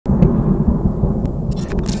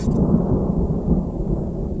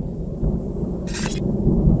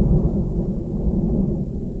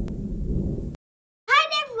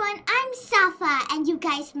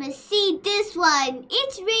guys must see this one.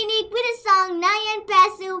 It's Rainych with a song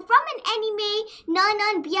Nyanpasu from an anime,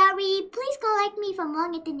 non Biyori. Please correct me if I'm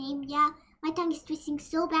wrong at the name, yeah? My tongue is twisting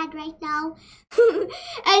so bad right now.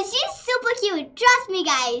 And she's super cute, trust me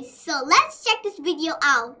guys. So let's check this video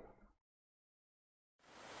out.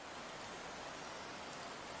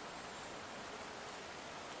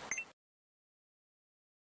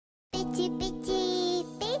 Pichi pichi,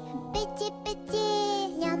 pichi pichi,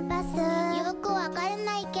 にゃんぱすよくわから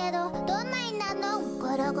ないけどどんなになの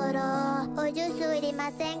ゴロゴロおジュースいり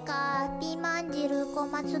ませんかピーマン汁小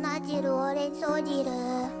松菜汁オレンジ汁ね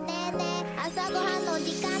えねえ朝ごはんの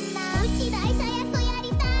時間だうち大さやとや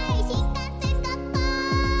りたい新幹線学校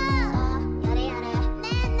あやれやれね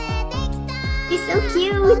えねえできた He's so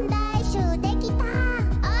cute. 問題集できた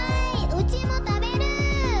おいうちも食べる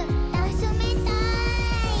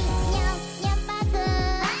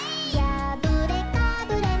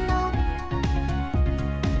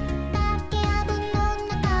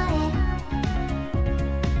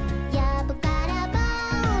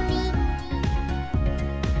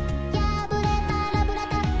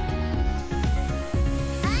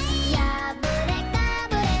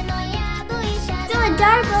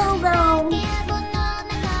Adorable though.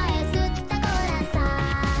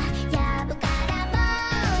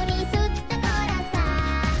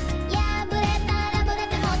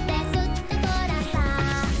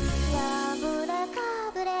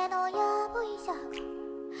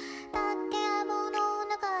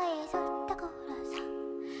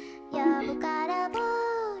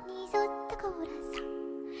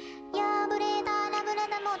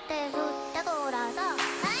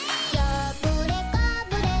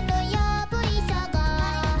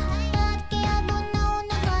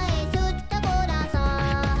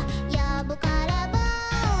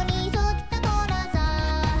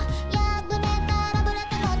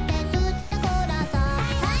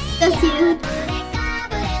 So cute.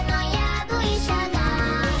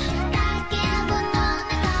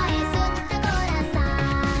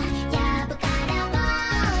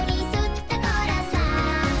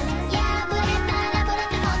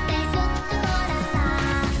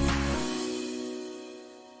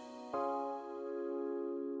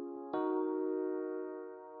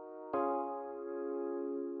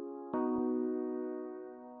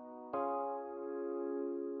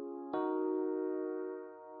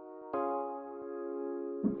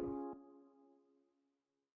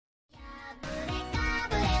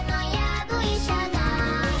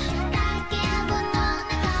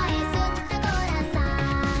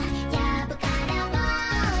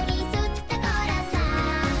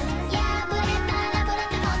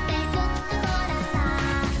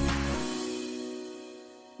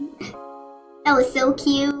 That was so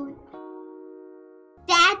cute.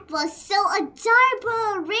 That was so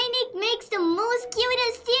adorable. Rainych makes the most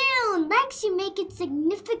cutest tune. Like she make it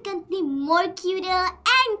significantly more cuter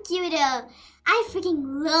and cuter. I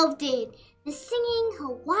freaking loved it. The singing,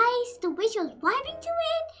 her voice, the way she was vibing to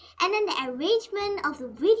it, and then the arrangement of the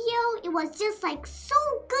video, it was just like so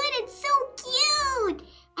good and so cute.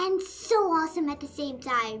 And so awesome at the same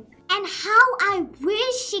time. And how I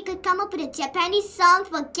wish she could come up with a Japanese song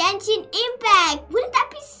for Genshin Impact. Wouldn't that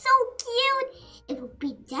be so cute? It would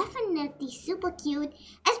be definitely super cute.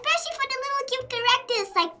 Especially for the little cute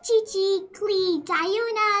characters like Chi-Chi, Klee,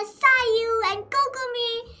 Dayuna, Sayu, and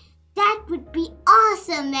Kokumi. That would be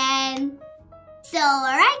awesome, man. So,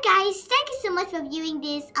 alright guys, thank you so much for viewing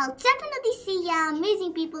this. I'll definitely see ya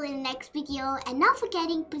amazing people in the next video. And not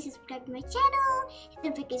forgetting, please subscribe to my channel, hit the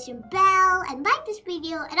notification bell, and like this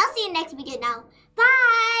video. And I'll see you in the next video now. Bye!